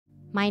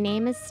My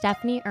name is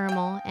Stephanie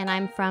ERMEL, and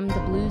I'm from the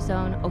Blue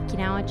Zone,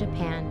 Okinawa,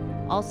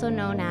 Japan, also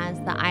known as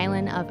the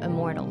Island of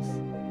Immortals.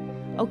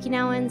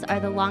 Okinawans are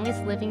the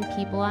longest living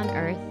people on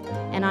Earth,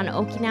 and on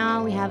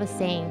Okinawa we have a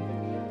saying,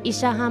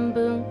 Isha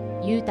Hanbun,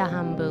 Yuta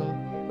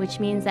Hanbun, which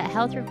means that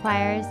health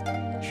requires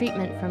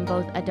treatment from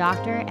both a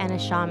doctor and a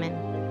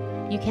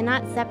shaman. You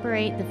cannot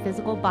separate the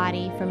physical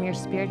body from your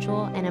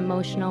spiritual and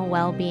emotional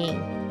well-being.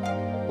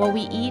 What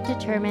we eat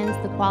determines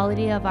the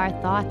quality of our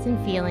thoughts and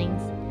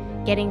feelings.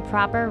 Getting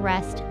proper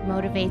rest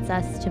motivates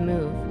us to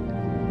move.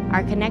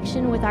 Our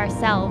connection with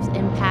ourselves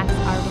impacts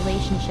our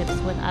relationships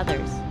with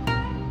others.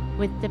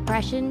 With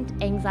depression,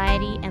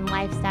 anxiety, and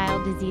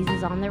lifestyle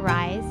diseases on the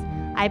rise,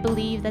 I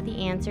believe that the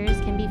answers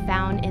can be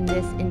found in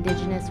this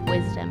indigenous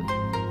wisdom.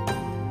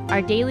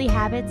 Our daily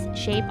habits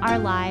shape our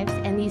lives,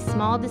 and these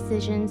small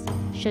decisions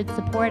should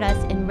support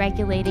us in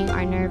regulating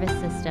our nervous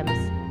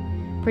systems.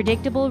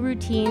 Predictable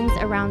routines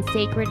around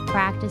sacred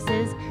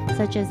practices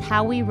such as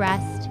how we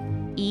rest,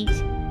 eat,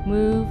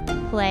 move,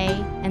 play,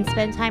 and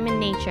spend time in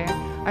nature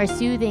are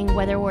soothing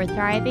whether we're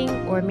thriving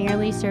or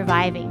merely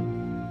surviving.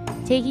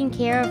 Taking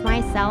care of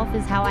myself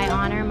is how I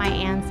honor my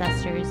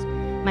ancestors.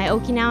 My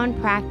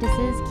Okinawan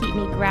practices keep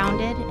me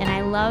grounded, and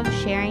I love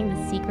sharing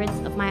the secrets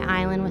of my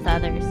island with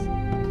others.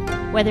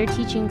 Whether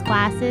teaching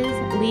classes,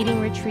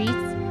 leading retreats,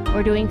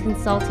 or doing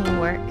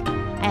consulting work,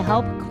 I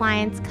help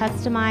clients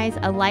customize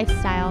a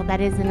lifestyle that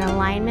is in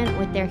alignment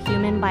with their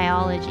human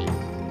biology.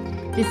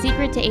 The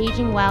secret to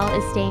aging well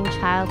is staying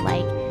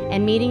childlike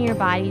and meeting your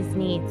body's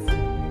needs.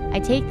 I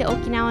take the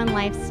Okinawan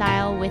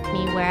lifestyle with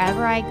me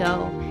wherever I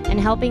go, and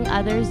helping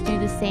others do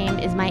the same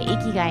is my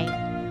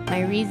ikigai,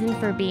 my reason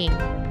for being.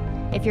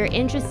 If you're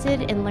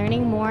interested in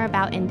learning more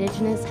about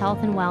Indigenous health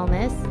and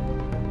wellness,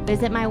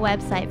 visit my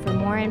website for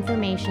more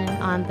information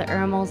on the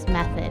ERMELS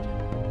method.